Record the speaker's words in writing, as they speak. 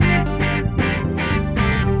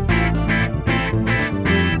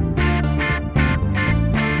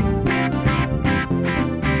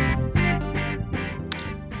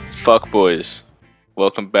Fuckboys,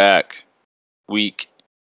 welcome back. Week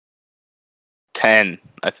 10,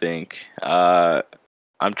 I think. I'm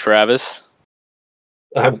Travis.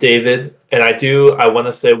 I'm David, and I want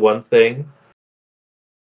to say one thing.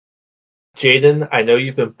 Jaden, I know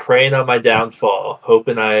you've been preying on my downfall,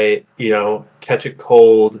 hoping I, catch a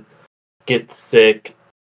cold, get sick,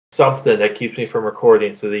 something that keeps me from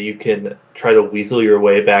recording so that you can try to weasel your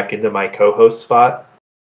way back into my co-host spot.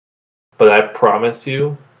 But I promise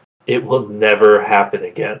you, it will never happen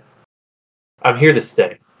again. I'm here to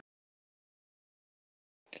stay.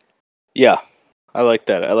 Yeah, I like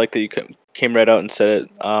that. I like that you came right out and said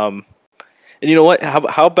it. And you know what?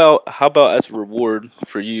 How about as a reward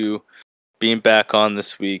for you being back on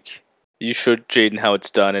this week, you showed Jaden how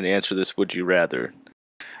it's done and answer this would you rather.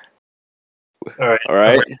 All right. All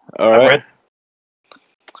right. All I'm right. ready.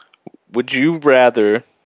 Would you rather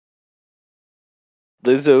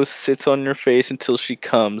Lizzo sits on your face until she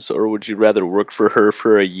comes, or would you rather work for her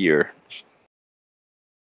for a year?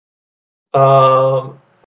 I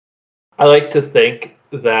like to think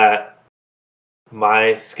that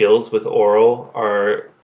my skills with oral are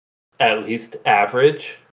at least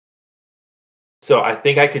average. So I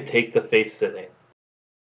think I could take the face sitting.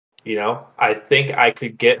 I think I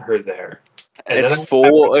could get her there. And It's then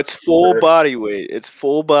full. It's full her, body weight. It's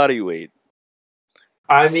full body weight.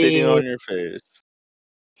 I Sitting mean, on your face.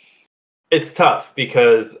 it's tough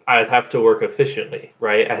because I'd have to work efficiently,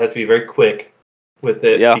 right? I have to be very quick with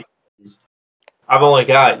it Yeah. because I've only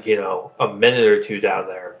got, a minute or two down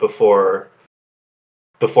there before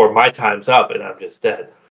my time's up and I'm just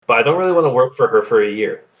dead. But I don't really want to work for her for a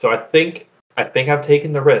year. So I think I'm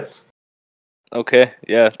taking the risk. Okay.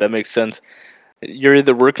 Yeah, that makes sense. You're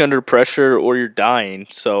either working under pressure or you're dying.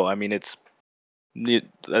 So I mean, that's the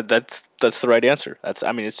right answer.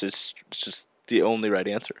 It's just the only right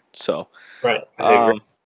answer. So Right. I agree.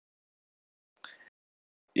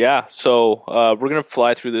 yeah. So we're gonna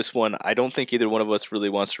fly through this one. I don't think either one of us really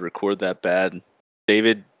wants to record that bad.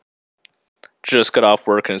 David just got off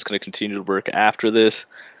work and is gonna continue to work after this.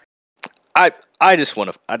 I just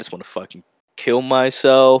want to fucking kill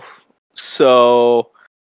myself. So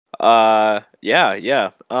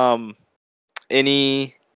yeah.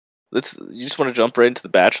 Any you just want to jump right into the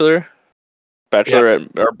Bachelor? Bachelor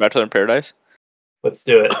in Paradise? Let's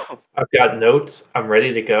do it. I've got notes. I'm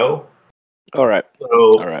ready to go. All right.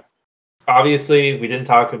 So obviously you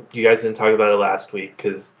guys didn't talk about it last week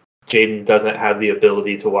because Jaden doesn't have the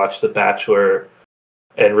ability to watch The Bachelor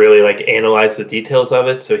and really analyze the details of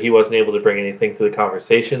it, so he wasn't able to bring anything to the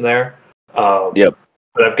conversation there. Yep.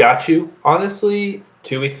 But I've got you. Honestly,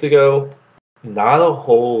 2 weeks ago, not a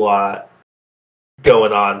whole lot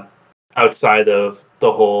going on outside of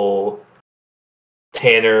the whole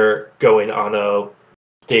Tanner going on a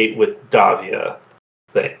date with Davia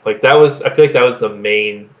thing. I feel like that was the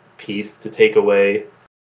main piece to take away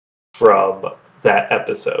from that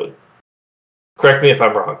episode. Correct me if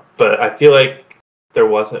I'm wrong, but I feel like there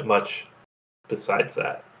wasn't much besides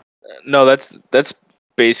that. No, that's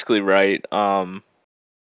basically right.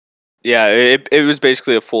 Yeah, it was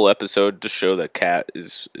basically a full episode to show that Kat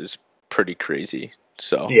is pretty crazy.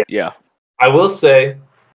 So yeah. I will say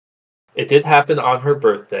it did happen on her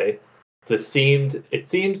birthday. It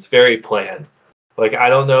seems very planned. I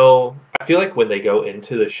don't know. I feel like when they go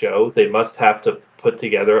into the show, they must have to put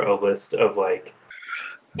together a list of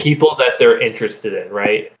people that they're interested in,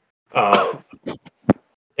 right?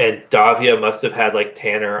 And Davia must have had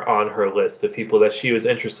Tanner on her list of people that she was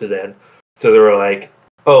interested in. So they were like,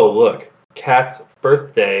 "Oh, look, Kat's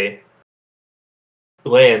birthday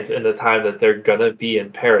lands in the time that they're gonna be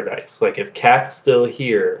in paradise. If Kat's still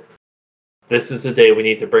here, this is the day we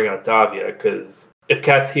need to bring on Davia, because if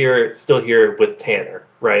Kat's still here with Tanner,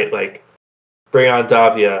 right? Bring on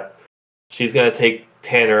Davia. She's gonna take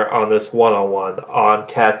Tanner on this one-on-one on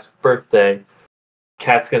Kat's birthday.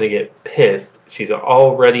 Kat's gonna get pissed. She's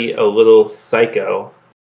already a little psycho,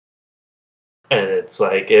 and it's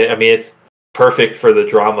it's perfect for the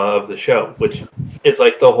drama of the show, which is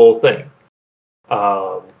the whole thing.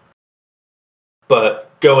 But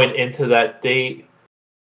going into that date,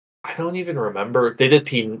 I don't even remember. They did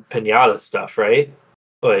pinata stuff, right?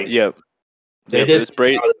 Yep. They did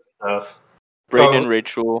pinata stuff. Brayden and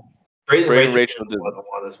Rachel. Brayden and Rachel did one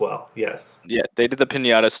as well. Yes. Yeah, they did the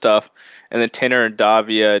pinata stuff, and then Tanner and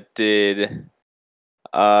Davia did.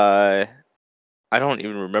 I don't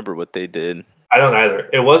even remember what they did. I don't either.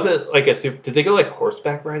 It wasn't a super. Did they go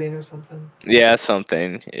horseback riding or something? Yeah,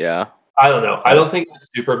 something. Yeah. I don't know. I don't think it was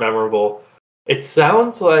super memorable. It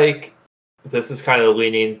sounds like this is kind of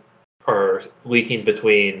leaning or leaking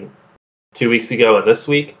between 2 weeks ago and this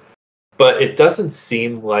week. but it doesn't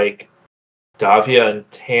seem like Davia and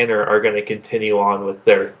Tanner are going to continue on with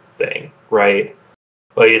their thing, right?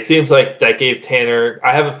 Like it seems like that gave Tanner.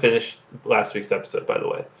 I haven't finished last week's episode, by the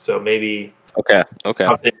way, so maybe Okay.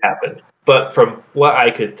 something happened. But from what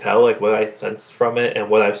I could tell, like what I sensed from it and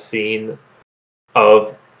what I've seen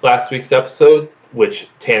of last week's episode, which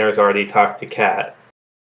Tanner's already talked to Kat,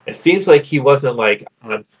 it seems like he wasn't like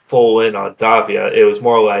I'm full in on Davia. It was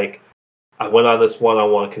more like I went on this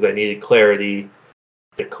one-on-one because I needed clarity.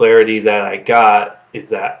 The clarity that I got is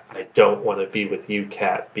that I don't want to be with you,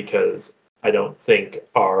 Kat, because I don't think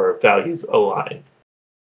our values align.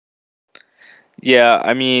 Yeah,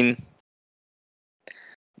 I mean,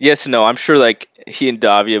 yes and no. I'm sure like he and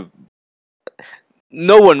Davia,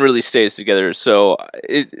 no one really stays together, so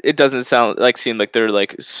it doesn't seem like they're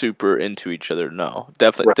like super into each other. No,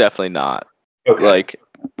 definitely not. Okay. Like,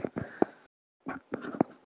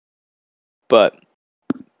 but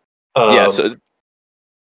yeah. So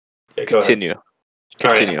continue.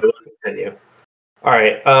 Continue. All right, continue. All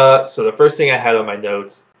right. So the first thing I had on my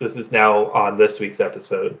notes. This is now on this week's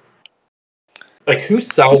episode. Like,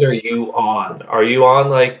 whose side are you on? Are you on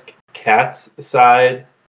like Kat's side?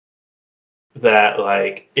 That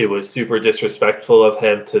like it was super disrespectful of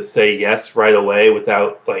him to say yes right away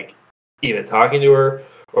without like even talking to her,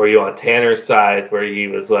 or are you on Tanner's side where he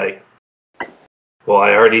was like, well,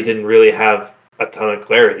 I already didn't really have a ton of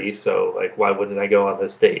clarity, so like why wouldn't I go on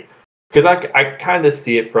this date? Because I kind of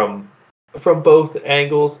see it from both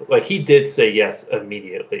angles. Like he did say yes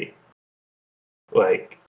immediately.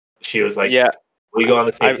 Like she was like, Yeah, "We go on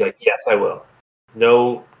this date." He's like, "Yes, I will."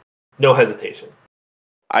 No hesitation.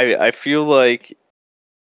 I feel like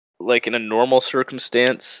in a normal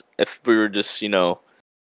circumstance, if we were just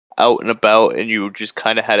out and about and you just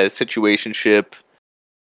kind of had a situationship,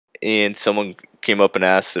 and someone came up and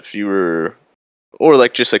asked if you were, or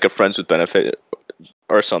like just like a friends with benefit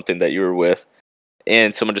or something that you were with,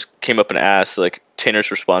 and someone just came up and asked, like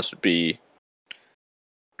Tanner's response would be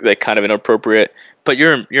like kind of inappropriate. But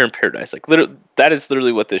you're in paradise. Like literally, that is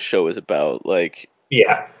literally what this show is about. Like,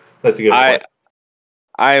 yeah, that's a good point.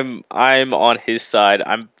 I'm on his side.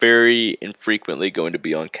 I'm very infrequently going to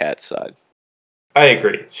be on Kat's side. I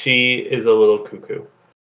agree. She is a little cuckoo.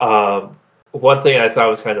 One thing I thought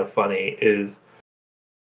was kind of funny is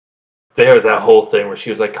there was that whole thing where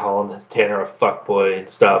she was like calling Tanner a fuckboy and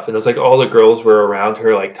stuff, and it was like all the girls were around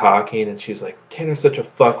her like talking, and she was like, "Tanner's such a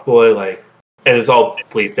fuckboy," like, and it's all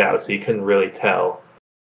bleeped out, so you couldn't really tell.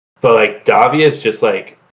 But like Davia is just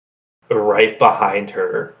like right behind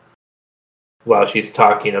her while she's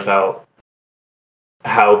talking about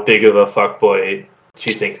how big of a fuckboy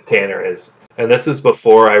she thinks Tanner is. And this is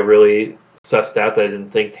before I really sussed out that I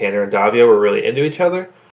didn't think Tanner and Davia were really into each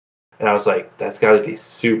other. And I was like, that's got to be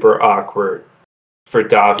super awkward for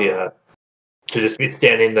Davia to just be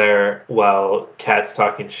standing there while Kat's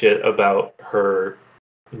talking shit about her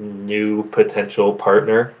new potential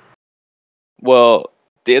partner. Well,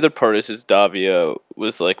 the other part is Davia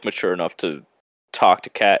was like mature enough to talk to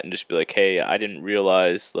Kat and just be like, "Hey, I didn't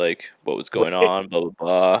realize like what was going on, blah blah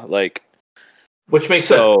blah." Like, which makes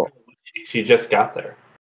sense. She just got there.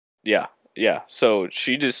 Yeah. So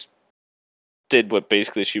she just did what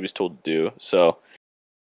basically she was told to do. So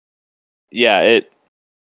yeah,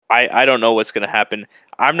 I don't know what's gonna happen.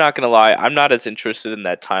 I'm not gonna lie, I'm not as interested in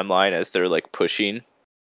that timeline as they're like pushing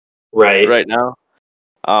right now.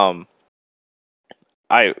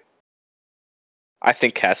 I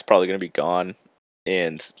think Kat's probably gonna be gone,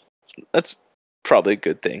 and that's probably a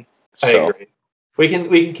good thing. So. I agree. We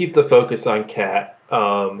can keep the focus on Kat.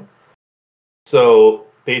 So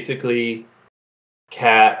basically,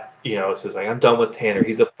 Kat, says like, "I'm done with Tanner.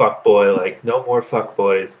 He's a fuckboy. Like, no more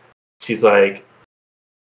fuckboys." She's like,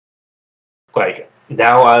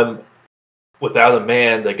 now I'm without a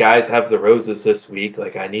man. The guys have the roses this week.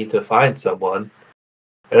 Like, I need to find someone.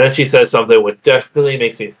 And then she says something which definitely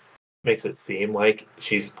makes it seem like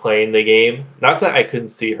she's playing the game. Not that I couldn't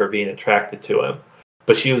see her being attracted to him,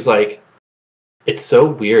 but she was like, it's so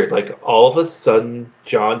weird. Like, all of a sudden,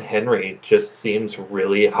 John Henry just seems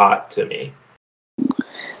really hot to me.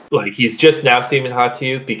 Like, he's just now seeming hot to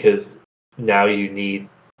you because now you need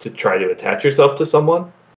to try to attach yourself to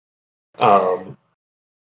someone. I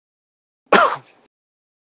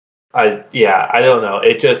don't know.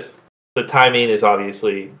 It just, the timing is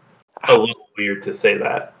obviously a little weird to say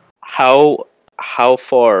that. How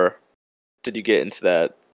far did you get into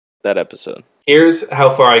that episode? Here's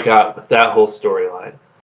how far I got with that whole storyline.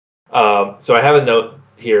 So I have a note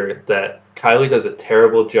here that Kylie does a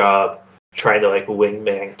terrible job trying to like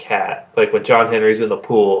wingman Kat. Like when John Henry's in the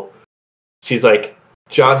pool, she's like,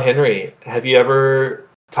 "John Henry, have you ever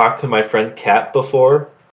talked to my friend Kat before,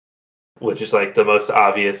 which is like the most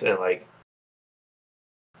obvious and like,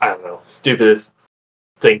 I don't know, stupidest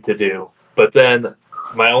thing to do. But then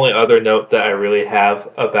my only other note that I really have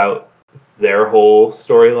about their whole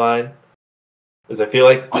storyline is I feel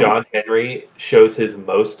like John Henry shows his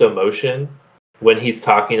most emotion when he's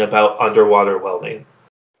talking about underwater welding, which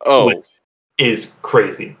Oh, is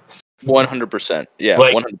crazy. 100%. Yeah,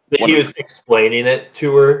 Like 100. he was explaining it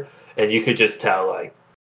to her, and you could just tell like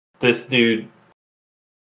this dude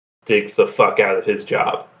digs the fuck out of his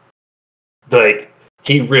job. Like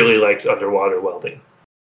he really likes underwater welding.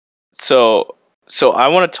 So, I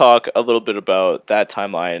want to talk a little bit about that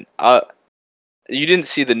timeline. You didn't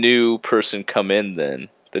see the new person come in then,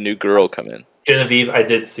 the new girl come in. Genevieve, I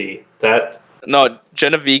did see that. No,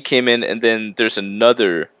 Genevieve came in, and then there's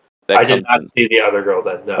another that I comes did not in. see the other girl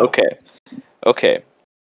then. No. Okay.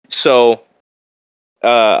 So,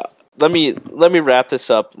 uh, let me wrap this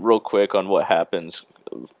up real quick on what happens,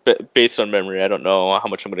 based on memory. I don't know how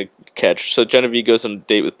much I'm gonna catch. So Genevieve goes on a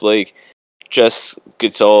date with Blake. Jess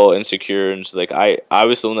gets all insecure and she's like, I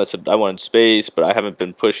was the one that said I wanted space, but I haven't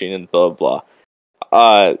been pushing and blah blah.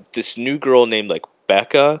 This new girl named like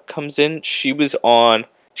Becca comes in. She was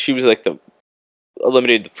like the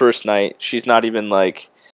eliminated the first night. She's not even like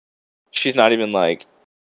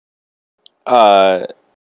uh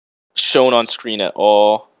shown on screen at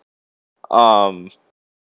all. Um,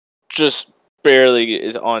 just barely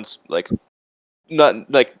is on like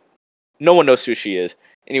not like no one knows who she is.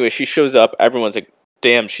 Anyway, she shows up. Everyone's like,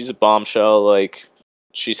 "Damn, she's a bombshell. Like,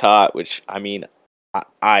 she's hot." Which I mean,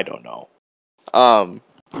 I don't know. Um.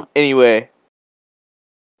 Anyway,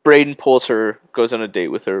 Brayden pulls her, goes on a date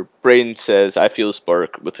with her. Brayden says, "I feel a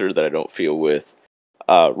spark with her that I don't feel with."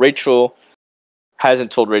 Rachel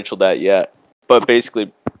hasn't told Rachel that yet, but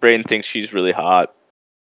basically, Brayden thinks she's really hot,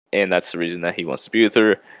 and that's the reason that he wants to be with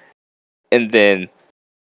her. And then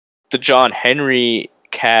the John Henry,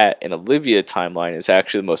 Kat, and Olivia timeline is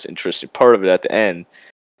actually the most interesting part of it at the end,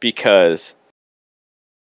 because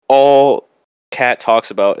all Kat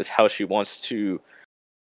talks about is how she wants to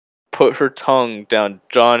put her tongue down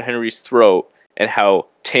John Henry's throat, and how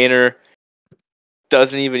Tanner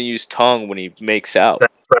doesn't even use tongue when he makes out.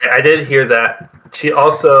 That's right. I did hear that. She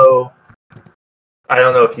also, I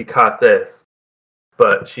don't know if you caught this,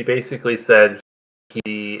 but she basically said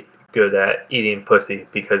he good at eating pussy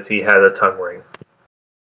because he had a tongue ring.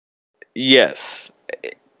 Yes.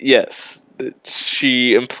 Yes.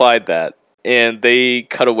 She implied that. And they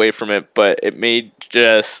cut away from it, but it made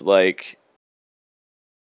Jess like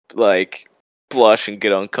blush and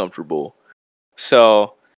get uncomfortable.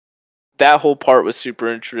 So that whole part was super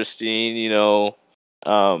interesting,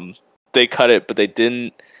 they cut it but they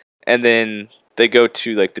didn't, and then they go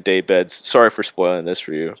to like the day beds. Sorry for spoiling this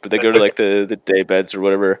for you, but they go to like the day beds or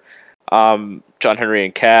whatever. John Henry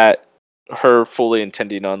and Kat, her fully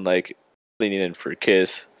intending on like leaning in for a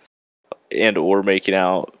kiss and or making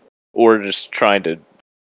out or just trying to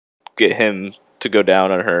get him to go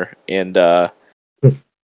down on her, and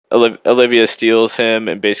Olivia steals him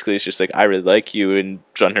and basically is just like, I really like you, and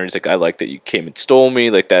John Henry's like, I like that you came and stole me,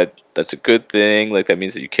 like that's a good thing, like that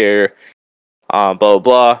means that you care, blah blah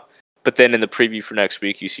blah. But then in the preview for next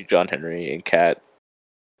week, you see John Henry and Kat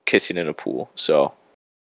kissing in a pool. So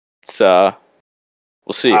it's we'll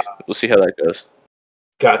see. We'll see how that goes.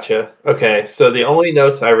 Gotcha. Okay, so the only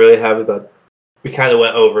notes I really have about, we kind of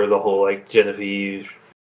went over the whole like Genevieve,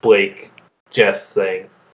 Blake, Jess thing.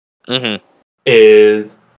 Mm-hmm.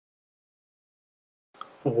 Is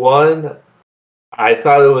one, I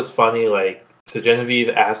thought it was funny. Like, so Genevieve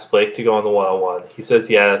asked Blake to go on the one-on-one. He says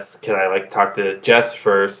yes. Can I like talk to Jess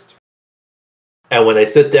first? And when they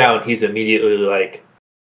sit down, he's immediately like,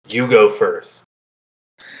 "You go first."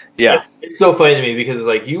 Yeah. It's so funny to me because it's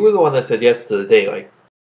like you were the one that said yes to the date. Like,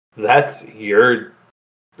 that's your,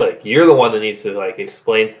 like, you're the one that needs to like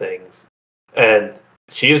explain things. And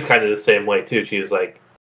she was kind of the same way too. She was like,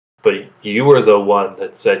 but you were the one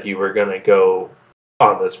that said you were gonna go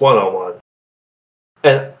on this one-on-one.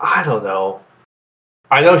 And I don't know.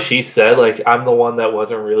 I know she said like I'm the one that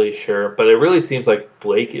wasn't really sure, but it really seems like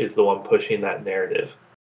Blake is the one pushing that narrative.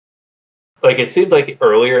 Like it seemed like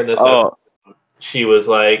earlier in this episode, Oh, she was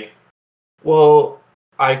like, "Well,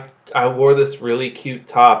 I wore this really cute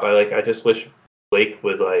top. I just wish Blake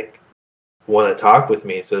would like want to talk with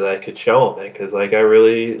me so that I could show him it because like I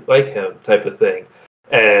really like him," type of thing.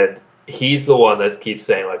 And he's the one that keeps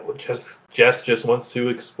saying like, "Well, Jess just wants to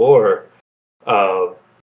explore." Um,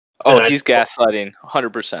 and he's gaslighting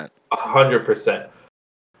 100%. 100%.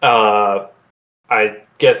 I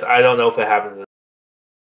guess I don't know if it happens.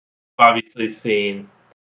 Obviously, seen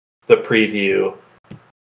the preview,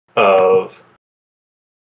 of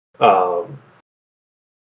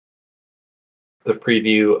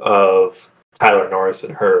Tyler Norris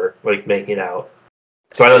and her like making out.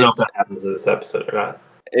 So I don't know if that happens in this episode or not.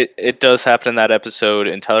 It does happen in that episode,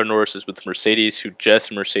 and Tyler Norris is with Mercedes, who Jess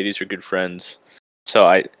and Mercedes are good friends. So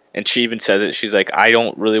and she even says it. She's like, I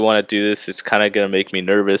don't really want to do this. It's kind of gonna make me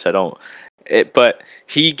nervous. But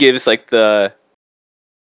he gives like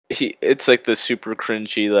it's like the super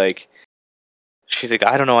cringy like. She's like,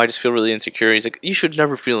 I don't know. I just feel really insecure. He's like, you should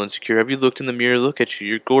never feel insecure. Have you looked in the mirror? Look at you.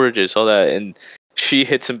 You're gorgeous. All that. And she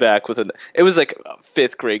hits him back with it was like a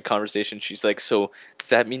fifth grade conversation. She's like, so does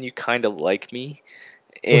that mean you kind of like me?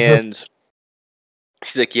 And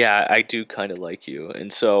he's like, yeah, I do kind of like you.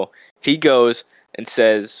 And so he goes and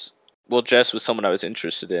says, well, Jess was someone I was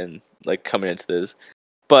interested in, like coming into this.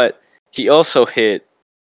 But he also hit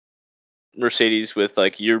Mercedes with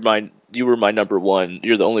like, you were my number one.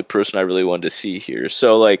 You're the only person I really wanted to see here.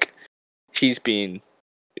 So like, he's being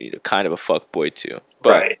kind of a fuck boy too.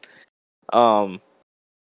 But, right.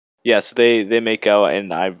 Yeah. So they make out,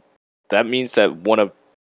 and that means that one of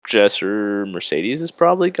Jess or Mercedes is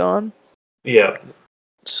probably gone. Yeah.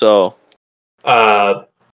 So, the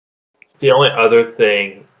only other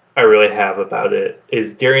thing I really have about it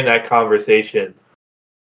is during that conversation,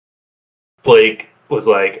 Blake was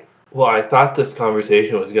like, well, I thought this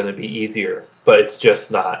conversation was going to be easier, but it's just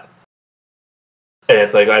not. And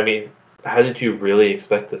it's like, I mean, how did you really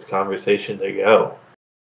expect this conversation to go?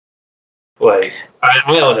 Like, I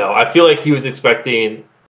don't know. I feel like he was expecting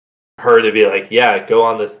her to be like, yeah, go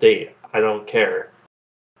on this date. I don't care.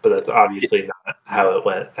 But that's obviously not how it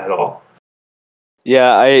went at all.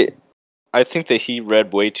 Yeah, I think that he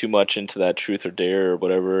read way too much into that Truth or Dare or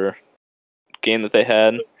whatever game that they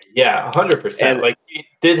had. Yeah, 100%. Like, he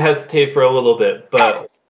did hesitate for a little bit, but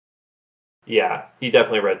yeah, he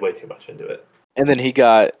definitely read way too much into it. And then he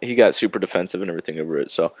got super defensive and everything over it.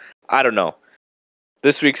 So I don't know.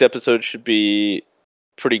 This week's episode should be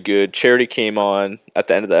pretty good. Charity came on at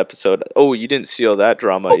the end of the episode. Oh, you didn't see all that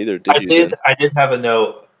drama either, did you? I did have a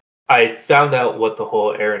note. I found out what the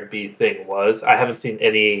whole Aaron B thing was. I haven't seen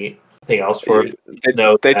anything else for it.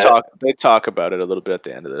 They talk about it a little bit at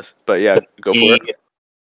the end of this. But yeah, go for it.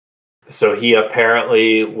 So he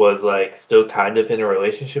apparently was like still kind of in a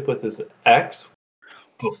relationship with his ex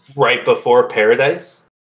right before Paradise.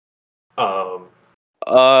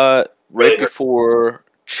 Right before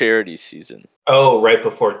Charity season. Oh, right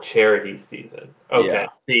before Charity season. Okay. Yeah.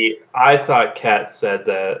 See, I thought Kat said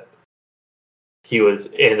that he was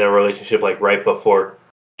in a relationship like right before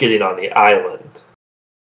getting on the island.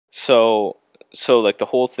 So like the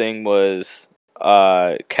whole thing was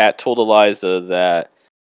Kat told Eliza that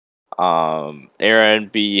Aaron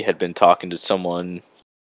B had been talking to someone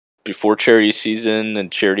before Charity season,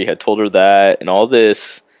 and Charity had told her that and all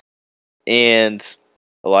this, and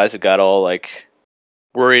Eliza got all like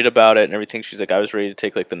worried about it and everything. She's like, I was ready to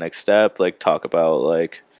take like the next step, like talk about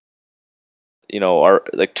like our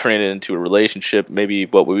like turning it into a relationship, maybe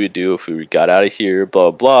what we would do if we got out of here,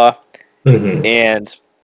 blah blah. Mm-hmm. And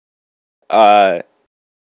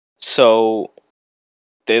so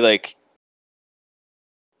they like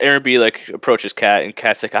Aaron B like approaches Kat, and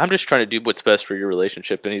Kat's like, I'm just trying to do what's best for your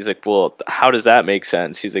relationship. And he's like, well, how does that make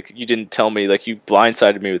sense? He's like, you didn't tell me, like you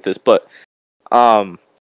blindsided me with this. But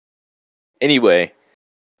anyway,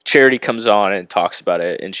 Charity comes on and talks about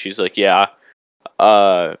it, and she's like, yeah,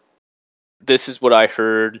 this is what I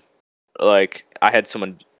heard. Like, I had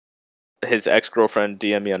someone, his ex-girlfriend,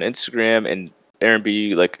 DM me on Instagram, and Aaron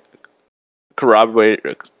B like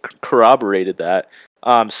corroborated that,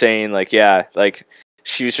 saying like, yeah, like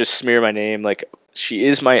she was just smearing my name. Like, she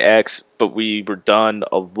is my ex, but we were done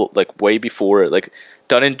like way before it. Like,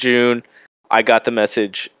 done in June. I got the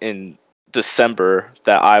message in December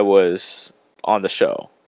that I was on the show,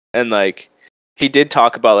 and like he did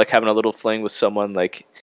talk about like having a little fling with someone like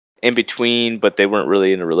in between, but they weren't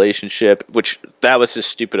really in a relationship, which that was just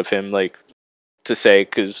stupid of him like to say,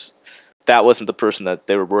 because that wasn't the person that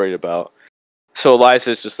they were worried about. So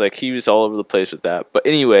Eliza's just like, he was all over the place with that. But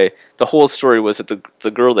anyway, the whole story was that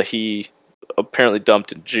the girl that he apparently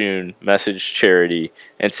dumped in June messaged Charity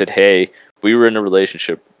and said, hey, we were in a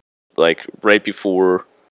relationship like right before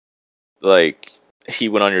like he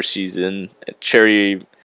went on your season. Charity,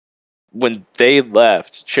 when they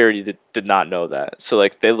left, Charity did not know that. So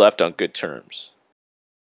like they left on good terms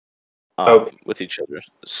with each other.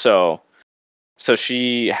 So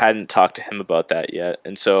she hadn't talked to him about that yet.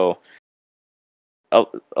 And so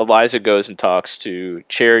Eliza goes and talks to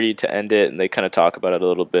Charity to end it, and they kind of talk about it a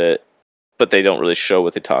little bit, but they don't really show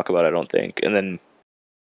what they talk about, I don't think. And then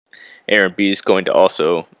Aaron B is going to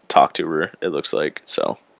also talk to her, it looks like.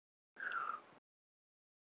 So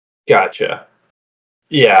Gotcha.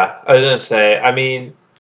 Yeah, I was gonna say. I mean,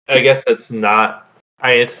 I guess that's not.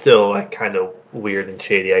 It's still like kind of weird and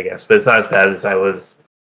shady, I guess, but it's not as bad as I was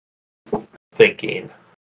thinking.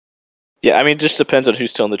 Yeah, I mean, it just depends on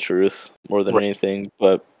who's telling the truth more than Right. anything.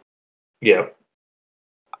 But Yeah.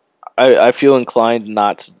 I feel inclined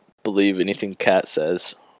not to believe anything Kat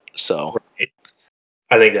says. So, Right.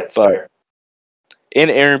 I think that's but fair. and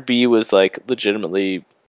Aaron B was like legitimately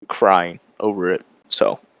crying over it.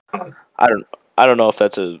 So Um, I don't I don't know if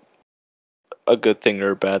that's a good thing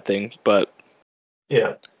or a bad thing, but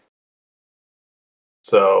yeah.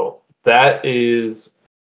 So that is.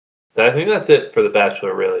 I think that's it for The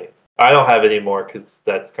Bachelor. Really, I don't have any more because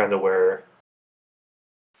that's kind of where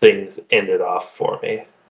things ended off for me.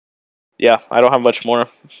 yeah, I don't have much more.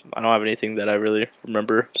 I don't have anything that I really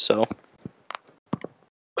remember. So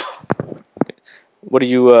what do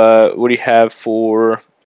you have for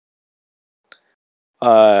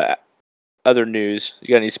uh other news? You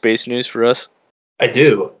got any space news for us? I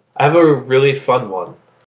do. I have a really fun one.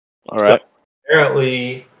 All So right.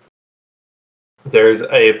 apparently, there's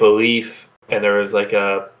a belief, and there was like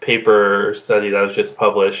a paper study that was just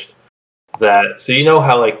published that. So you know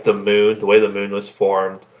how like the way the moon was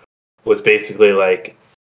formed, was basically like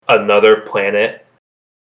another planet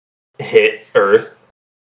hit Earth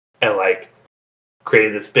and like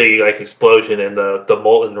created this big like explosion, and the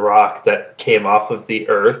molten rock that came off of the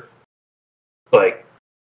Earth like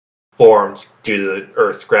formed due to the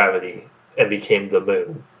Earth's gravity and became the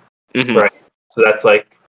moon. Mm-hmm. Right. So that's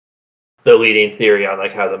like the leading theory on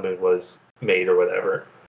like how the moon was made or whatever.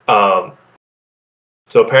 Um,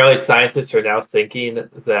 so apparently scientists are now thinking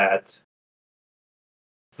that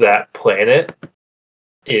that planet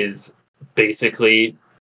is basically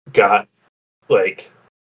got like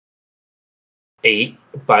ate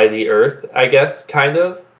by the Earth, I guess, kind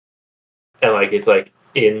of, and like it's like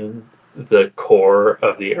in the core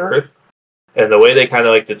of the Earth. And the way they kind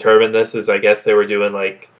of like determined this is, I guess they were doing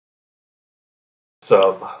like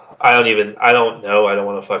some. I don't know. I don't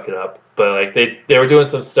want to fuck it up, but like they were doing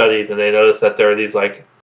some studies, and they noticed that there are these like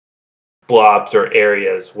blobs or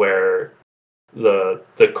areas where the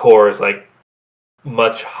core is like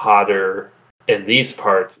much hotter in these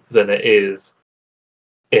parts than it is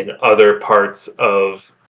in other parts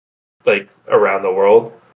of like around the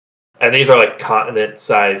world. And these are like continent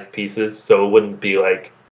sized pieces, so it wouldn't be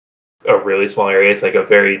like a really small area. It's like a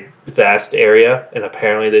very vast area, and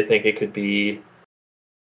apparently they think it could be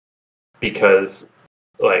because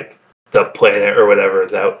like the planet or whatever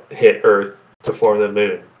that hit Earth to form the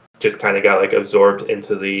moon just kind of got like absorbed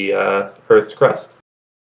into the Earth's crust.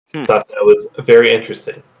 Hmm. Thought that was very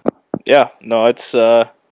interesting. Yeah. No, it's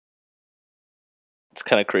kind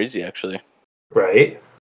of crazy actually. Right?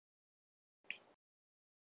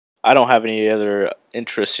 I don't have any other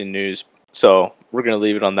interesting news, so we're gonna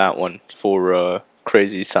leave it on that one for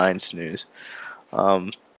crazy science news.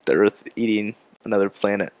 The Earth eating another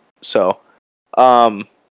planet. So, um,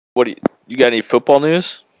 what do you got? Any football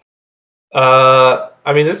news? I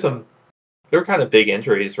mean, there were kind of big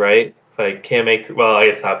injuries, right? Like Cam Akers, well, I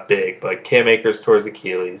guess not big, but Cam Akers towards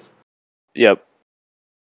Achilles. Yep.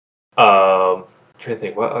 Trying to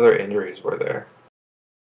think, what other injuries were there?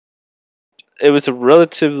 It was a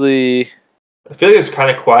relatively I feel like it's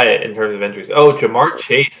kind of quiet in terms of injuries. Oh, Jamar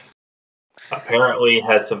Chase apparently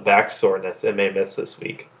has some back soreness and may miss this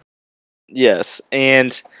week. yes,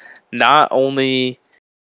 and not only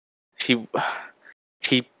he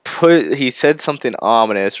he said something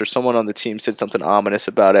ominous, or someone on the team said something ominous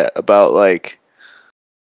about it, about like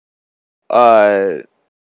uh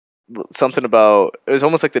something about it was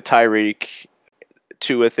almost like the Tyreek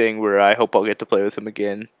Tua thing where I hope I'll get to play with him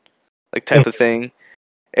again, like type of thing.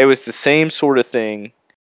 It was the same sort of thing.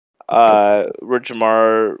 Where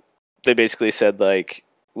Jamar, they basically said like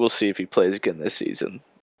we'll see if he plays again this season.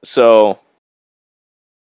 So,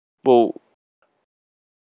 well,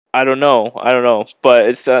 I don't know, but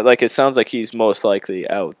it's like it sounds like he's most likely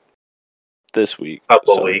out this week.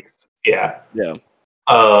 Couple of So weeks. Yeah. yeah,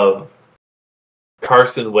 Um,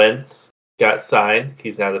 Carson Wentz got signed.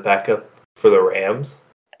 He's now the backup for the Rams.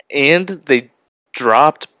 and they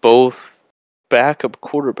dropped both backup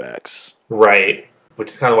quarterbacks. Right. Which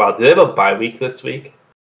is kind of wild. Do they have a bye week this week?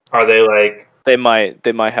 Are they like? They might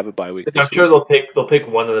have a bye week 'Cause I'm this sure week. they'll pick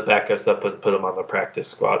one of the backups up and put them on the practice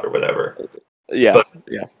squad or whatever. Yeah, But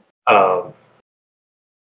yeah. um,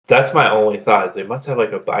 that's my only thought is they must have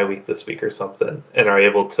like a bye week this week or something, and are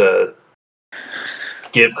able to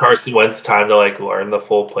give Carson Wentz time to like learn the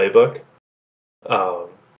full playbook. Um,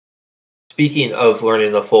 Speaking of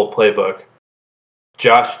learning the full playbook,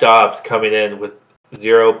 Josh Dobbs coming in with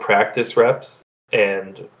 0 practice reps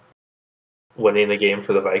and winning the game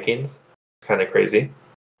for the Vikings. It's kind of crazy.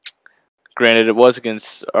 Granted, it was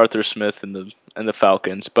against Arthur Smith and the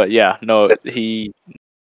Falcons, but yeah, no, he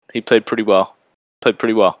played pretty well. Played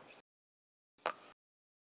pretty well.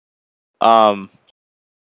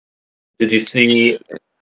 Did you see?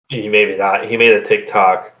 Maybe not. He made a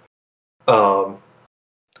TikTok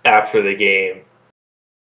after the game,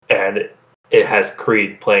 and it has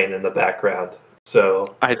Creed playing in the background.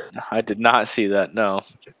 So I did not see that. No,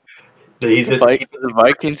 he's just the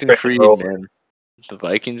Vikings and Creed, man. The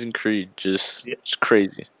Vikings and Creed, just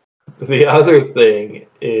crazy. The other thing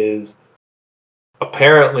is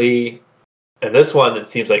apparently, and this one it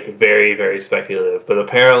seems like very, very speculative, but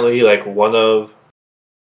apparently like one of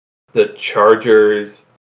the Chargers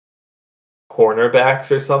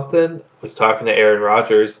cornerbacks or something was talking to Aaron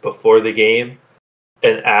Rodgers before the game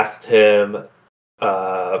and asked him,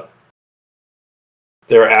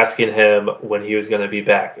 they were asking him when he was going to be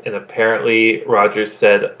back. And apparently Rodgers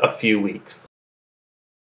said a few weeks.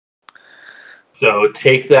 So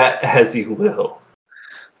take that as you will.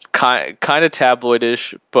 Kind of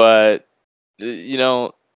tabloidish, but you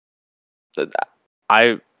know,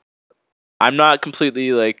 I'm not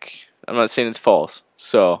completely like, I'm not saying it's false.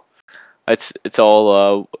 So it's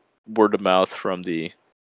all word of mouth from the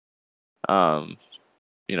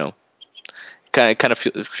you know, kind of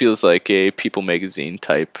feels like a People magazine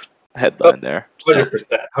type headline there.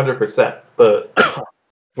 100%. But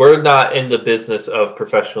we're not in the business of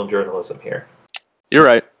professional journalism here. You're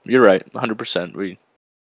right. 100%.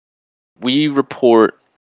 We report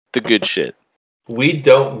the good shit. We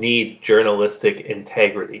don't need journalistic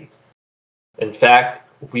integrity. In fact,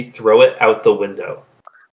 we throw it out the window.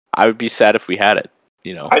 I would be sad if we had it,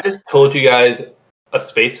 I just told you guys a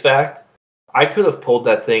space fact. I could have pulled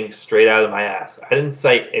that thing straight out of my ass. I didn't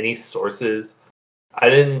cite any sources. I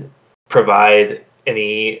didn't provide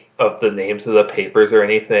any of the names of the papers or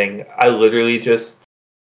anything. I literally just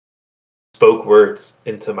spoke words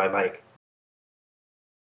into my mic.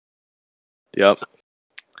 Yep.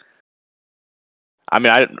 I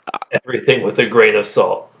mean, everything with a grain of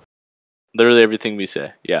salt. Literally everything we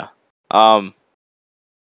say. Yeah. You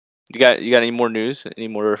got any more news? Any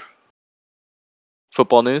more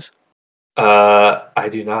football news? I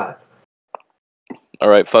do not. All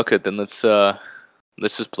right, fuck it. Then let's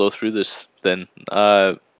just blow through this. Then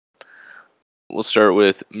we'll start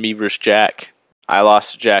with me versus Jack. I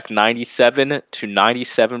lost to Jack 97 to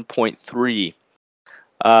 97.3.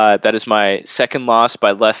 That is my second loss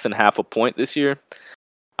by less than half a point this year.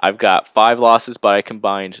 I've got 5 losses by a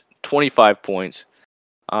combined 25 points.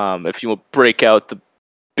 If you will break out the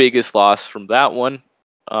biggest loss from that one,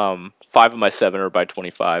 5 of my 7 are by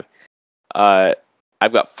 25. I've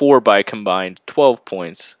got 4 by a combined 12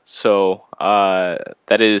 points. So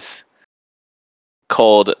that is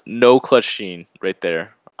called no clutch gene right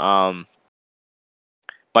there. My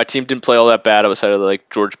team didn't play all that bad outside of like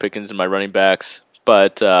George Pickens and my running backs,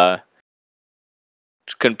 but just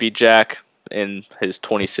couldn't beat Jack in his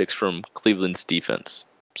 26 from Cleveland's defense.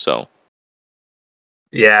 So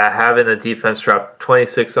yeah, having a defense drop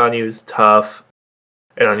 26 on you is tough.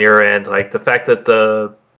 And on your end, like the fact that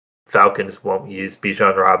the Falcons won't use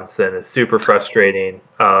Bijan Robinson is super frustrating.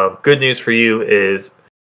 Good news for you is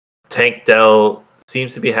Tank Dell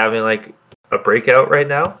seems to be having like a breakout right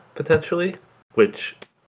now, potentially, which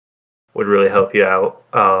would really help you out.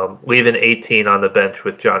 Leaving 18 on the bench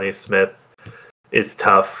with Johnny Smith is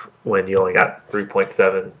tough when you only got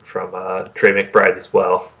 3.7 from Trey McBride as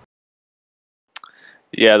well.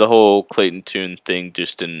 Yeah, the whole Clayton Tune thing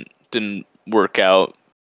just didn't work out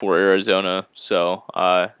for Arizona, so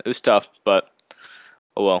it was tough, but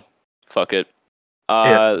oh well, fuck it.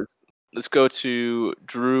 Let's go to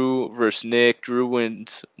Drew versus Nick. Drew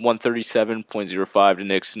wins 137.05 to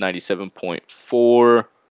Nick's 97.4.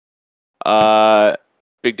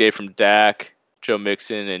 Big day from Dak, Joe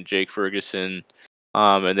Mixon, and Jake Ferguson.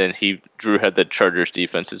 And then Drew had the Chargers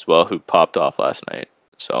defense as well, who popped off last night.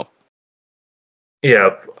 So yeah,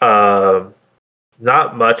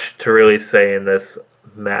 not much to really say in this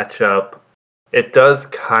matchup. It does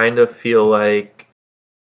kind of feel like,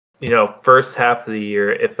 first half of the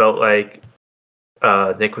year, it felt like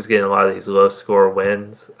Nick was getting a lot of these low score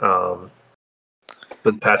wins. But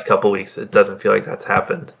the past couple weeks, it doesn't feel like that's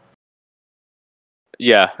happened.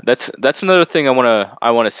 Yeah, that's another thing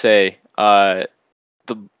I wanna say. I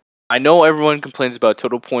know everyone complains about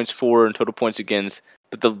total points for and total points against,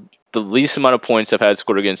 but the least amount of points I've had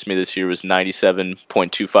scored against me this year was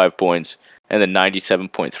 97.25 points, and then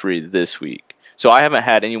 97.3 this week. So I haven't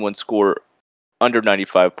had anyone score under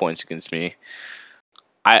 95 points against me.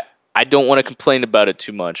 I don't want to complain about it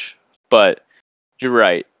too much, but You're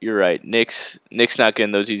right. You're right. Nick's not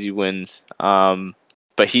getting those easy wins.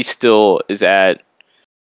 But he still is at,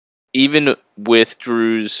 even with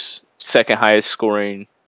Drew's second highest scoring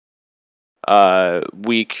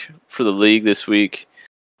week for the league this week.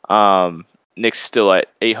 Nick's still at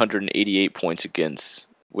 888 points against,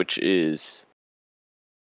 which is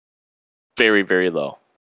very, very low.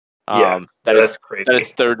 That's crazy. That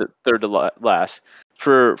is third to last.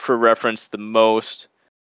 For reference, the most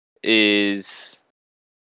is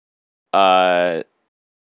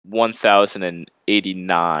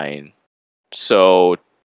 1089. So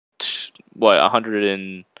what,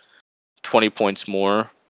 120 points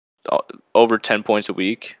more, over 10 points a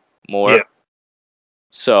week more. Yeah.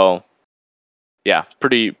 So yeah,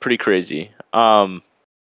 pretty crazy. But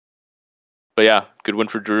yeah, good win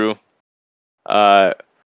for Drew.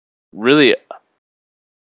 Really,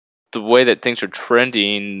 the way that things are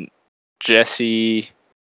trending, Jesse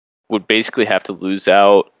would basically have to lose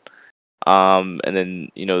out. And then,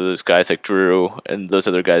 those guys like Drew and those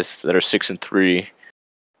other guys that are 6-3,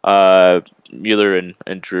 Mueller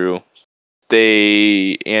and Drew,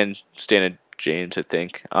 and Stan and James, I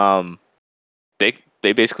think, they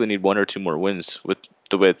basically need one or two more wins with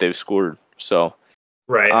the way that they've scored. So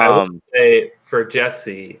right. I would say for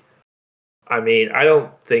Jesse, I mean, I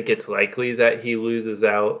don't think it's likely that he loses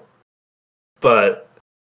out, but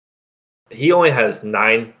he only has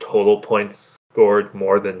 9 total points scored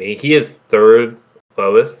more than me. He is third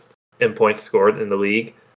lowest in points scored in the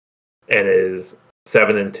league and is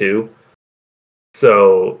 7-2.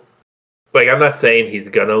 So, like, I'm not saying he's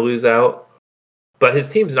gonna lose out, but his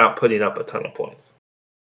team's not putting up a ton of points.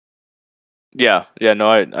 Yeah, no,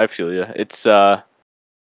 I feel you.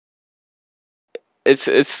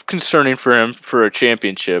 It's concerning for him for a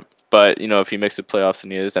championship, but if he makes the playoffs,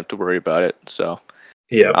 then he doesn't have to worry about it. So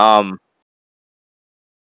yeah.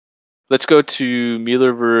 Let's go to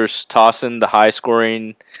Mueller versus Tossin, the high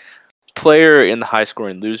scoring player and the high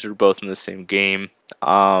scoring loser, both in the same game.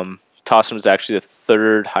 Tossin was actually the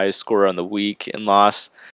third highest scorer on the week and loss.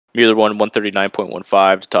 Mueller won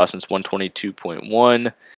 139.15 to Tossin's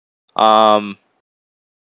 122.1.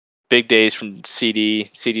 Big days from CD.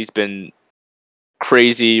 CD's been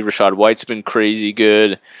crazy. Rashad White's been crazy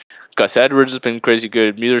good. Gus Edwards has been crazy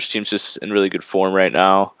good. Mueller's team's just in really good form right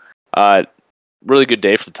now. Really good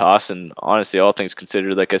day from Tossin. Honestly, all things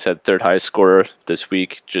considered, like I said, third highest scorer this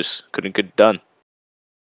week. Just couldn't get it done.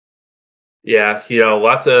 Yeah,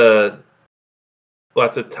 lots of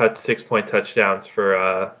 6-point touchdowns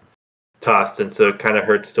for Tossin, so it kind of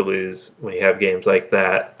hurts to lose when you have games like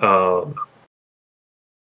that.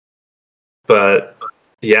 But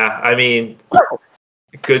yeah, I mean,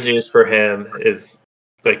 good news for him is,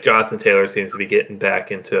 like, Jonathan Taylor seems to be getting back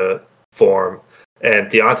into form, and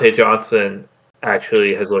Deontay Johnson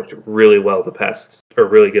actually has looked really good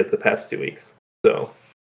the past 2 weeks. So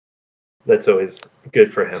that's always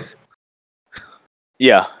good for him.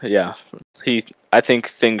 Yeah. I think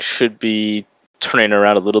things should be turning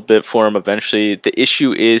around a little bit for him eventually. The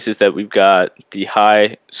issue is that we've got the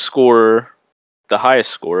highest scorer,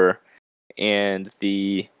 and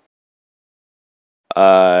the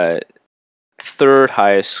third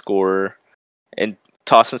highest scorer, and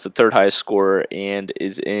Tossin's the third highest scorer and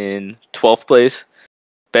is in 12th place.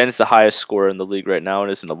 Ben's the highest scorer in the league right now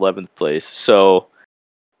and is in 11th place. So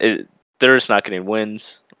they're just not getting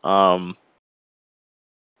wins.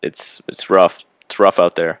 It's rough. It's rough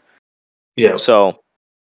out there. Yeah. So,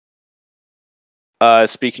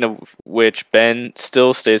 speaking of which, Ben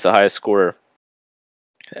still stays the highest scorer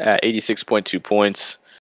at 86.2 points.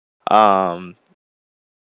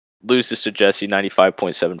 Loses to Jesse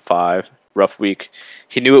 95.75. Rough week.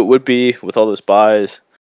 He knew it would be with all those buys.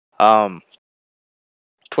 22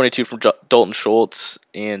 from Dalton Schultz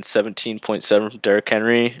and 17.7 from Derrick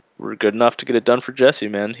Henry were good enough to get it done for Jesse,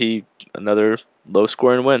 man. Another low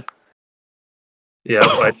scoring win. Yeah,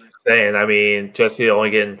 like you're saying, I mean, Jesse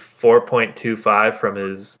only getting 4.25 from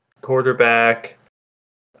his quarterback.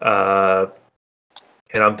 And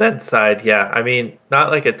on Ben's side, yeah, I mean, not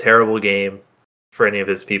like a terrible game for any of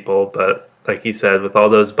his people, but like you said, with all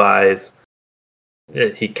those buys,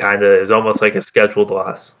 he kind of is almost like a scheduled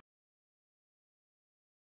loss.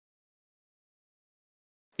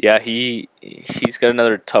 Yeah, he's got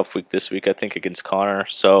another tough week this week, I think, against Connor.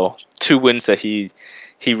 So 2 wins that he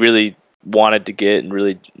really wanted to get and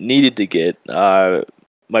really needed to get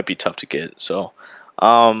might be tough to get. So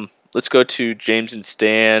let's go to James and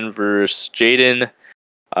Stan versus Jaden.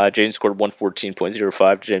 Jaden scored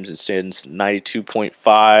 114.05. James and Stan's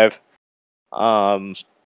 92.5.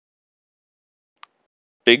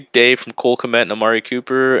 Big day from Cole Kmet and Amari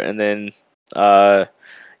Cooper, and then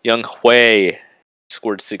Young Hui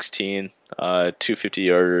scored 16,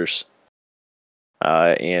 250-yarders,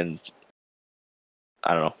 and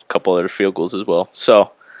I don't know, a couple other field goals as well.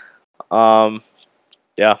 So,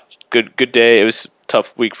 yeah, good day. It was a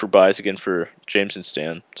tough week for buys again for James and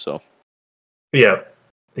Stan. So, Yeah,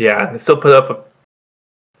 they still put up a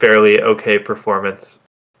fairly okay performance,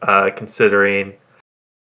 considering,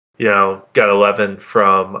 got 11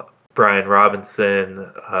 from Brian Robinson,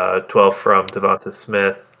 12 from Devonta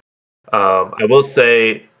Smith. I will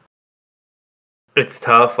say it's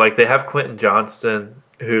tough. Like, they have Quentin Johnston,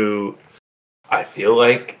 who I feel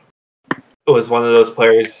like was one of those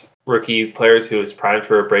rookie players who was primed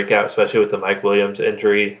for a breakout, especially with the Mike Williams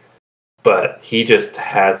injury. But he just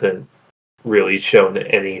hasn't really shown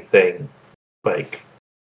anything like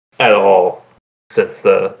at all since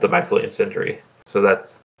the Mike Williams injury. So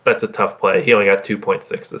that's a tough play. He only got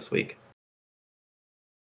 2.6 this week.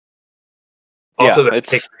 Also, the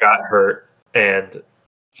kicker got hurt, and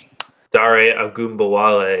Dare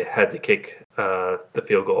Agumbawale had to kick the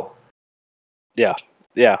field goal. Yeah,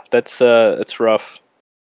 that's rough.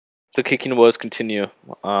 The kicking woes continue.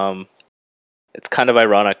 It's kind of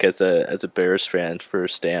ironic as a Bears fan for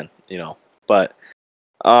Stan, But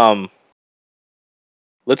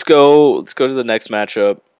let's go to the next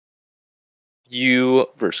matchup. You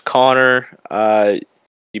versus Connor.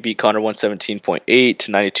 You beat Connor 117.8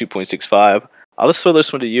 to 92.65. I'll just throw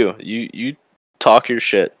this one to you. You talk your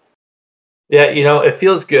shit. Yeah, it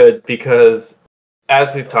feels good because,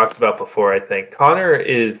 as we've talked about before, I think Connor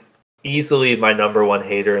is easily my number one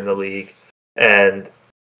hater in the league. And,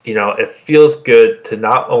 it feels good to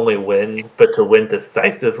not only win, but to win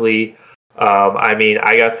decisively.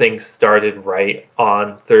 I got things started right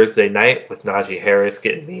on Thursday night with Najee Harris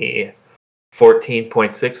getting me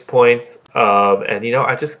 14.6 points. And,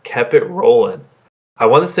 I just kept it rolling. I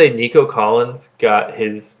want to say Nico Collins got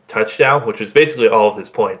his touchdown, which was basically all of his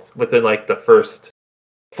points, within like the first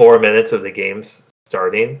 4 minutes of the game's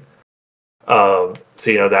starting. So,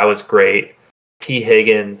 that was great. T.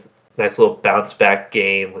 Higgins, nice little bounce back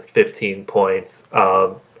game with 15 points.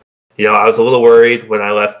 I was a little worried when I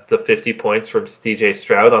left the 50 points from CJ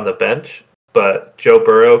Stroud on the bench, but Joe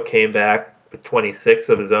Burrow came back with 26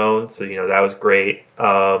 of his own. So, that was great.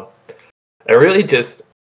 I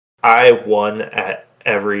won at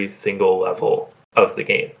every single level of the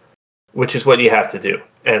game, which is what you have to do.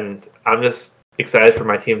 And I'm just excited for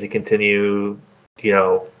my team to continue,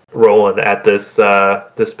 rolling at this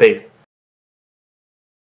pace.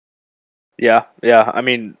 Yeah.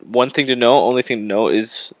 Only thing to know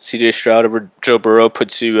is CJ Stroud over Joe Burrow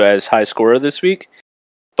puts you as high scorer this week,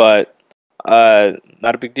 but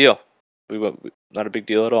not a big deal. Not a big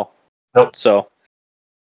deal at all. Nope. So,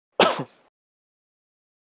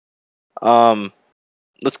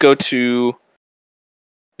 let's go to.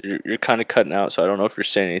 You're kind of cutting out, so I don't know if you're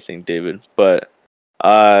saying anything, David. But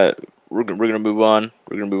we're gonna move on.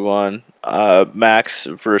 Max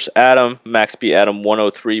versus Adam. Max beat Adam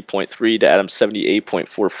 103.3 to Adam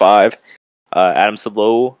 78.45. Adam's the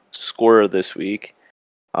low scorer this week.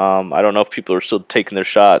 I don't know if people are still taking their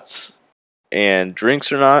shots and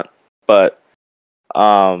drinks or not, but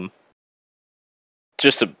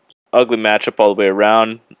just a ugly matchup all the way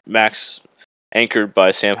around. Max anchored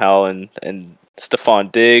by Sam Howell and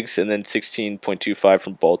Stephon Diggs, and then 16.25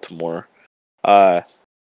 from Baltimore.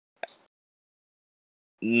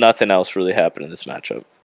 Nothing else really happened in this matchup.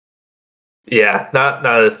 Yeah, not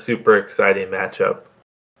a super exciting matchup.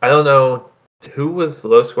 I don't know who was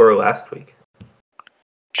low scorer last week.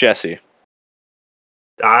 Jesse.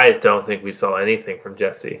 I don't think we saw anything from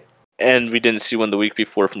Jesse. And we didn't see one the week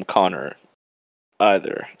before from Connor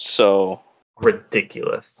either. So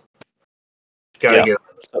ridiculous. Gotta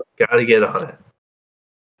get on it.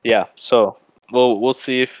 Yeah, so we'll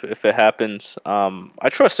see if it happens. I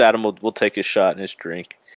trust Adam will take his shot and his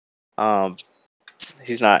drink.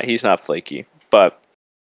 He's not flaky. But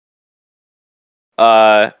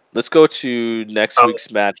let's go to next week's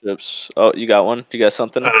matchups. Oh, you got one? You got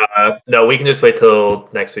something? No, we can just wait till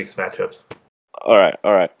next week's matchups. All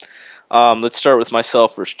right. Let's start with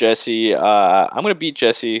myself versus Jesse. I'm gonna beat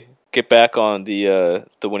Jesse. Get back on the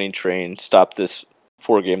winning train. Stop this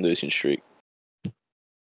 4-game losing streak.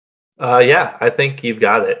 Yeah, I think you've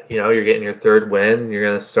got it. You're getting your third win. You're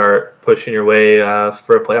gonna start pushing your way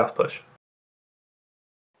for a playoff push.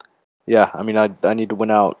 Yeah, I need to win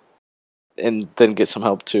out and then get some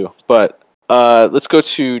help too. But let's go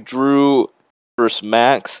to Drew versus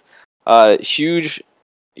Max. Huge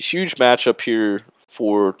matchup here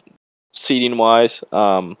for seeding wise.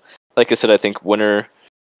 Like I said, I think winner,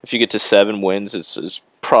 if you get to 7 wins, is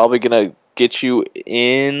probably gonna get you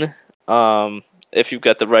in. If you've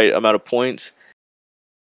got the right amount of points.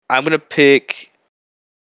 I'm gonna pick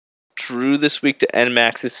Drew this week to end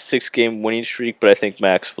Max's 6-game winning streak, but I think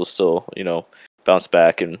Max will still, bounce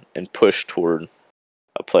back and push toward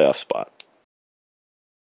a playoff spot.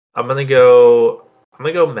 I'm gonna go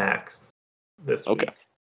Max this week. Okay.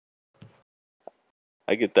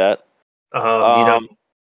 I get that.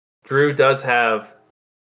 Drew does have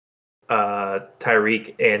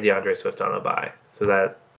Tyreek and DeAndre Swift on a bye, so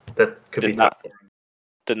that could be tough.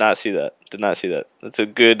 Did not see that. That's a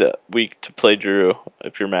good week to play Drew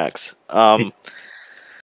if you're Max.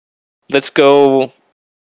 Let's go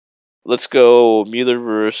Mueller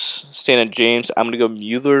versus Stan and James. I'm gonna go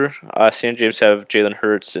Mueller. Stan and James have Jalen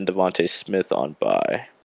Hurts and Devontae Smith on bye.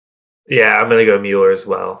 Yeah, I'm gonna go Mueller as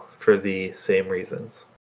well for the same reasons.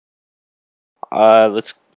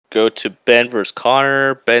 Let's go to Ben versus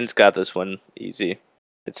Connor. Ben's got this one easy.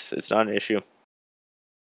 It's not an issue.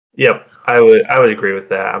 Yep, I would agree with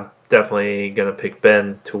that. I'm definitely gonna pick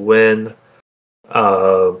Ben to win.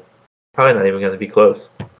 Probably not even gonna be close.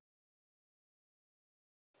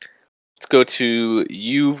 Let's go to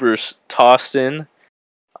you versus Tostin.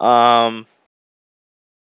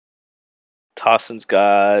 Tostin's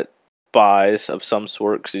got buys of some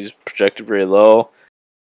sort because he's projected very low.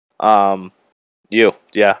 Definitely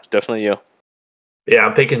you. Yeah,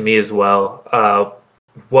 I'm picking me as well.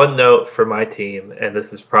 One note for my team, and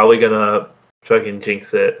this is probably gonna fucking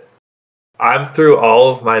jinx it. I'm through all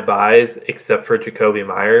of my buys except for Jacoby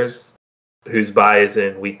Myers, whose buy is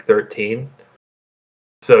in week 13.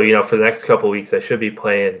 So, for the next couple weeks, I should be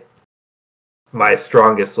playing my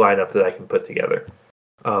strongest lineup that I can put together.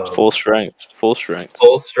 Full strength.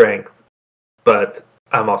 But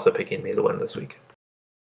I'm also picking me to win this week.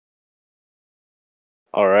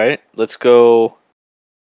 All right, let's go.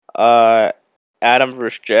 Adam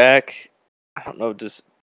versus Jack. I don't know. Do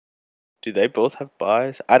they both have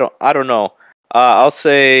buys? I don't know. I'll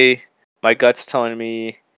say my gut's telling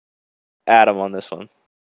me Adam on this one.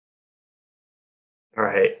 All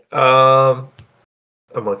right. I'm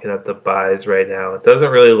looking at the buys right now. It doesn't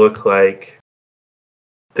really look like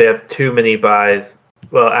they have too many buys.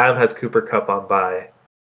 Well, Adam has Cooper Kupp on buy,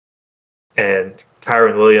 and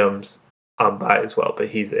Kyron Williams on buy as well, but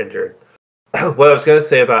he's injured. What I was going to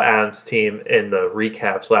say about Adam's team in the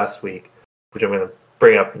recaps last week, which I'm going to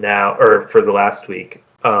bring up now, or for the last week,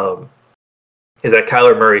 is that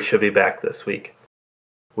Kyler Murray should be back this week,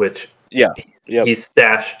 which he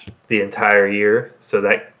stashed the entire year, so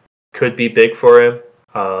that could be big for him.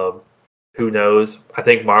 Who knows? I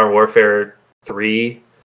think Modern Warfare 3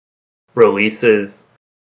 releases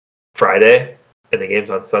Friday, and the game's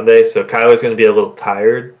on Sunday, so Kyler's going to be a little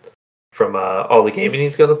tired from all the gaming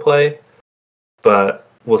he's going to play, but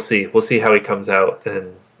we'll see. We'll see how he comes out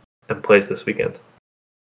and plays this weekend.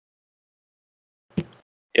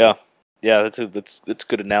 Yeah, that's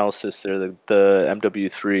good analysis there. The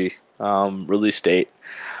MW3 release date.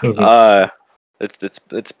 Mm-hmm.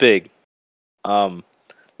 It's big.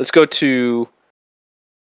 Let's go to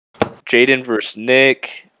Jaden versus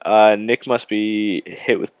Nick. Nick must be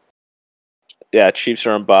hit with. Yeah, Chiefs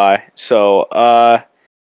are on bye. So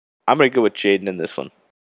I'm gonna go with Jaden in this one.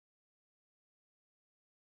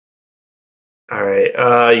 All right.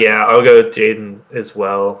 I'll go with Jaden as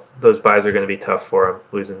well. Those buys are going to be tough for him,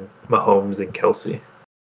 losing Mahomes and Kelsey.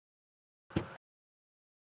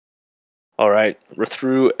 All right, we're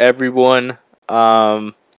through everyone.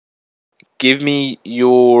 Give me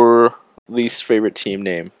your least favorite team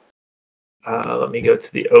name. Let me go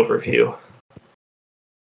to the overview.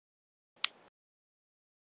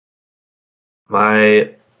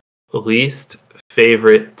 My least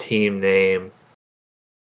favorite team name.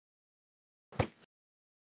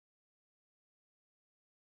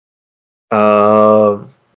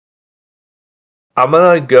 I'm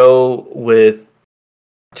gonna go with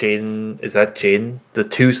Jaden. Is that Jaden? The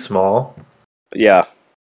too small? Yeah.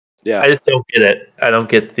 I just don't get it. I don't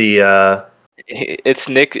get the. It's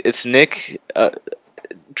Nick.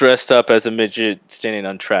 Dressed up as a midget standing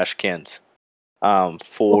on trash cans,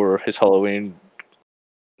 for his Halloween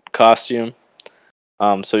costume.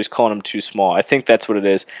 So he's calling him too small. I think that's what it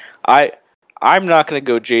is. I'm not gonna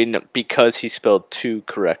go Jaden because he spelled "two"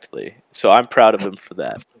 correctly. So I'm proud of him for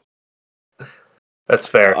that. That's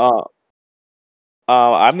fair. I'm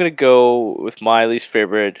gonna go with my least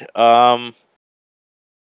favorite. I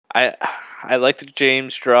like the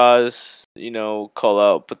James draws, call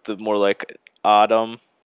out, but the more like Autumn,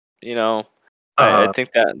 I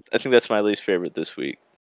think that's my least favorite this week.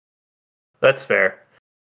 That's fair.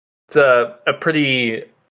 It's a pretty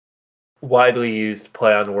widely used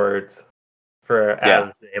play on words for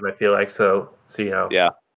Adam's name, I feel like. So not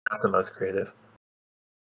the most creative.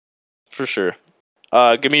 For sure.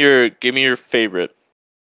 Give me your favorite.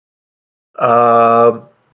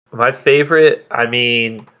 My favorite. I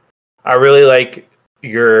mean, I really like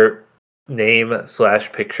your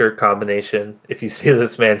name/picture combination. If you see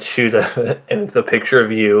this man shoot and it's a picture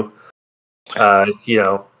of you, kind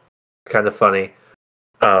of funny.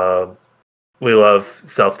 We love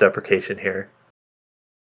self-deprecation here.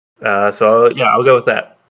 I'll go with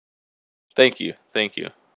that. Thank you.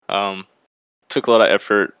 Took a lot of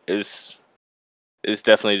effort. Is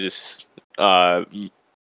definitely just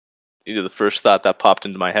either the first thought that popped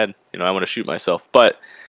into my head. I want to shoot myself, but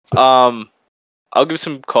I'll give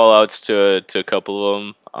some call outs to a couple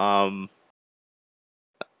of them.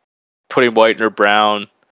 Putting Whitener Brown,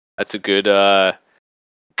 that's a good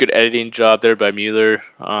editing job there by Mueller.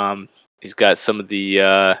 He's got some of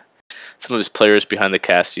his players behind the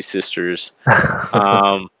Cassidy sisters.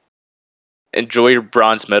 Enjoy your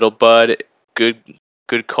bronze medal, bud. Good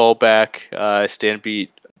callback. Stan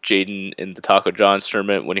beat Jaden in the Taco John's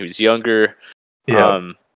tournament when he was younger.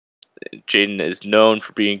 Yeah. Jaden is known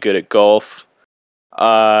for being good at golf.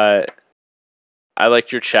 I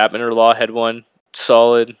like your Chapman or Lawhead one.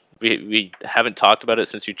 Solid. We haven't talked about it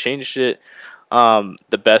since you changed it.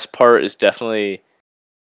 The best part is definitely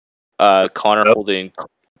Connor holding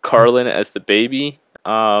Carlin as the baby.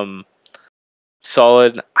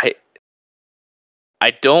 Solid. I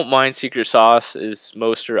don't mind Secret Sauce is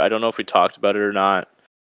Mostert. I don't know if we talked about it or not.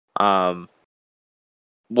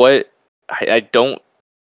 What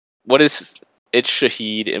is it's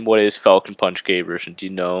Shahid and what is Falcon Punch Gay version? Do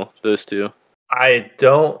you know those two? I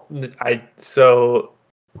don't get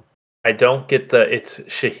the it's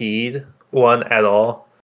Shahid one at all.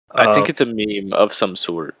 I think it's a meme of some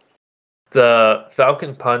sort. The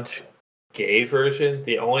Falcon Punch Gay version,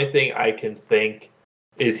 the only thing I can think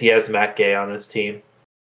is he has Matt Gay on his team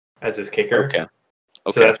as his kicker. Okay.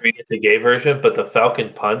 So that's where you get the Gay version, but the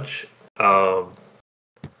Falcon Punch, I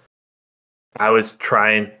was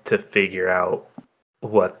trying to figure out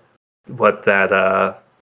what that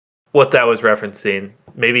was referencing.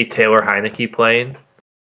 Maybe Taylor Heineke playing.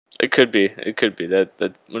 It could be.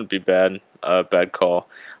 That wouldn't be bad. Bad call.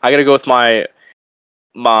 I gotta go with my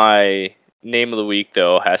name of the week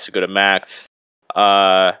though. Has to go to Max.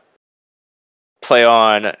 Play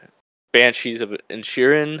on Banshees of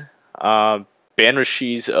Inisherin.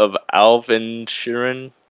 Banrishes of Alvin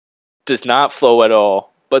Sheeran. Does not flow at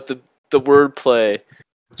all, but the wordplay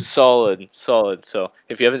solid. So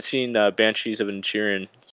if you haven't seen Banshees of Inisherin,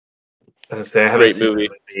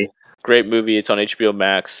 great movie. It's on HBO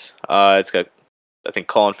Max. It's got I think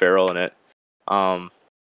Colin Farrell in it.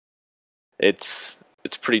 It's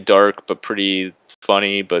pretty dark but pretty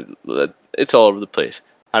funny, but it's all over the place.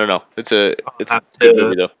 I don't know. It's a good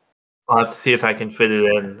movie though. I'll have to see if I can fit it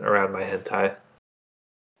in around my hentai.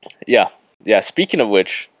 Yeah. Speaking of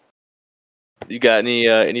which, you got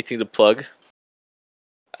anything to plug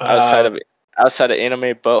outside of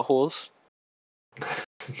anime buttholes?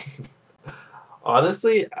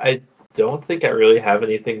 Honestly, I don't think I really have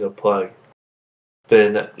anything to plug.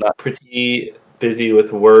 Been pretty busy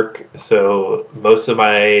with work, so most of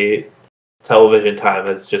my television time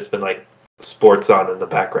has just been like sports on in the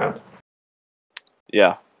background.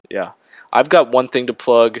 Yeah. I've got one thing to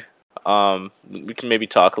plug. We can maybe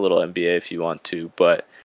talk a little NBA if you want to, but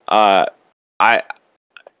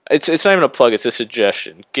it's not even a plug. It's a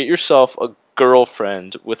suggestion. Get yourself a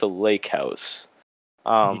girlfriend with a lake house.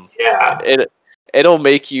 It'll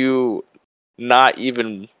make you not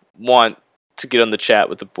even want to get on the chat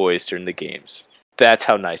with the boys during the games. That's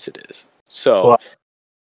how nice it is. So,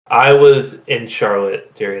 I was in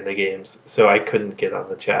Charlotte during the games, so I couldn't get on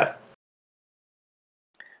the chat.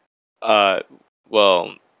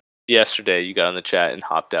 Well, yesterday you got on the chat and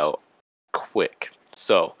hopped out quick.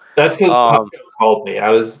 So that's because Paco called me. I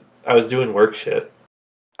was doing work shit.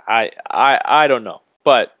 I don't know,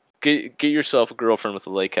 but get yourself a girlfriend with a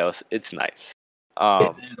lake house. It's nice.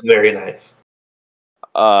 It's very nice.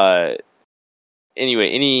 Anyway,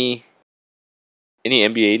 any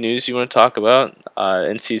NBA news you want to talk about?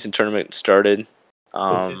 In-season tournament started.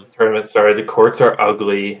 In-season tournament started. The courts are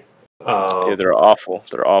ugly. Yeah, they're awful.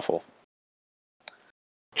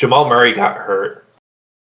 Jamal Murray got hurt.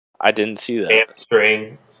 I didn't see that.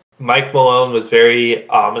 Hamstring. Mike Malone was very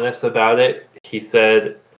ominous about it. He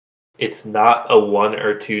said it's not a 1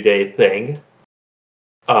 or 2 day thing.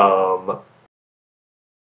 So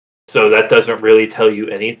that doesn't really tell you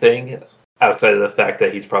anything outside of the fact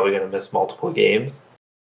that he's probably going to miss multiple games.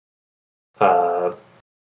 But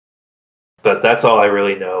that's all I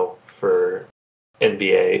really know for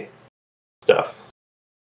NBA stuff.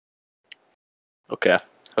 Okay.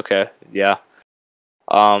 Yeah.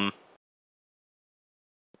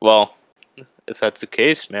 Well, if that's the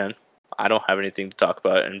case, man, I don't have anything to talk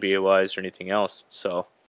about NBA wise or anything else. So,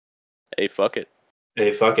 hey, fuck it.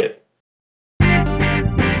 Hey, fuck it.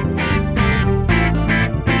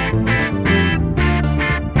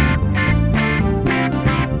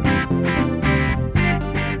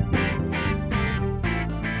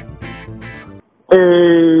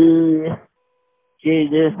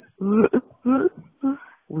 Jada,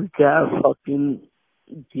 we gotta fucking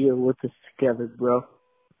deal with this together, bro.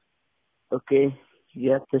 Okay?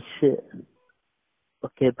 You got this shit.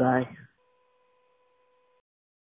 Okay, bye.